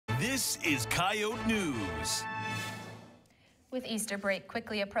This is Coyote News. With Easter break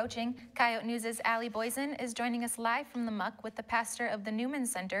quickly approaching, Coyote News' Allie Boysen is joining us live from the muck with the pastor of the Newman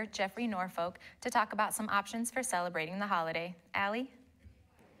Center, Jeffrey Norfolk, to talk about some options for celebrating the holiday. Allie?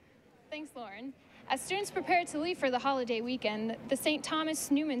 Thanks, Lauren. As students prepare to leave for the holiday weekend, the St.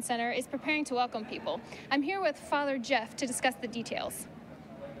 Thomas Newman Center is preparing to welcome people. I'm here with Father Jeff to discuss the details.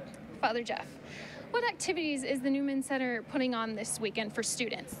 Father Jeff, what activities is the Newman Center putting on this weekend for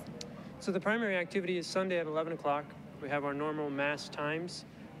students? So the primary activity is Sunday at 11 o'clock. We have our normal Mass times.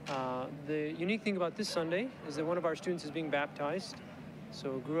 The unique thing about this Sunday is that one of our students is being baptized.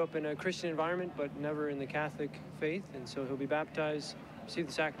 So grew up in a Christian environment, but never in the Catholic faith. And so he'll be baptized, receive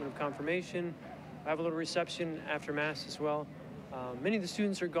the sacrament of confirmation, have a little reception after Mass as well. Many of the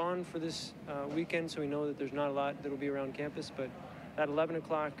students are gone for this weekend, so we know that there's not a lot that will be around campus, but at 11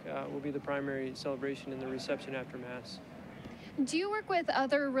 o'clock will be the primary celebration and the reception after Mass. Do you work with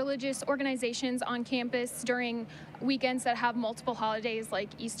other religious organizations on campus during weekends that have multiple holidays like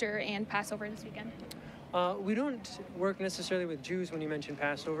Easter and Passover this weekend? We don't work necessarily with Jews when you mention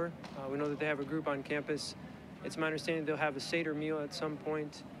Passover. We know that they have a group on campus. It's my understanding they'll have a Seder meal at some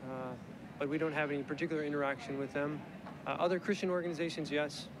point, but we don't have any particular interaction with them. Other Christian organizations,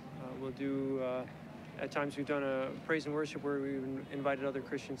 yes, we'll do. At times we've done a praise and worship where we've invited other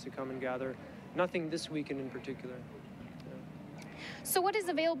Christians to come and gather. Nothing this weekend in particular. So what is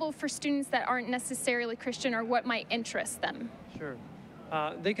available for students that aren't necessarily Christian, or what might interest them? Sure.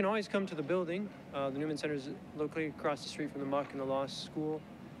 They can always come to the building. The Newman Center is located across the street from the Muck and the Law School,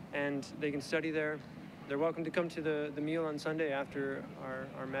 and they can study there. They're welcome to come to the meal on Sunday after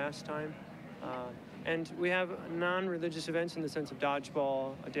our Mass time. And we have non-religious events in the sense of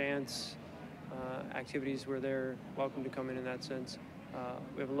dodgeball, a dance, activities where they're welcome to come in that sense.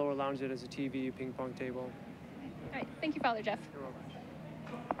 We have a lower lounge that has a TV, a ping pong table. All right, thank you, Father Jeff. You're welcome.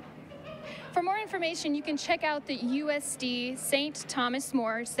 For more information, you can check out the USD St. Thomas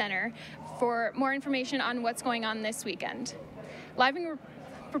More Center for more information on what's going on this weekend.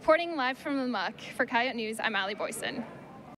 Reporting live from the muck for Coyote News, I'm Allie Boysen.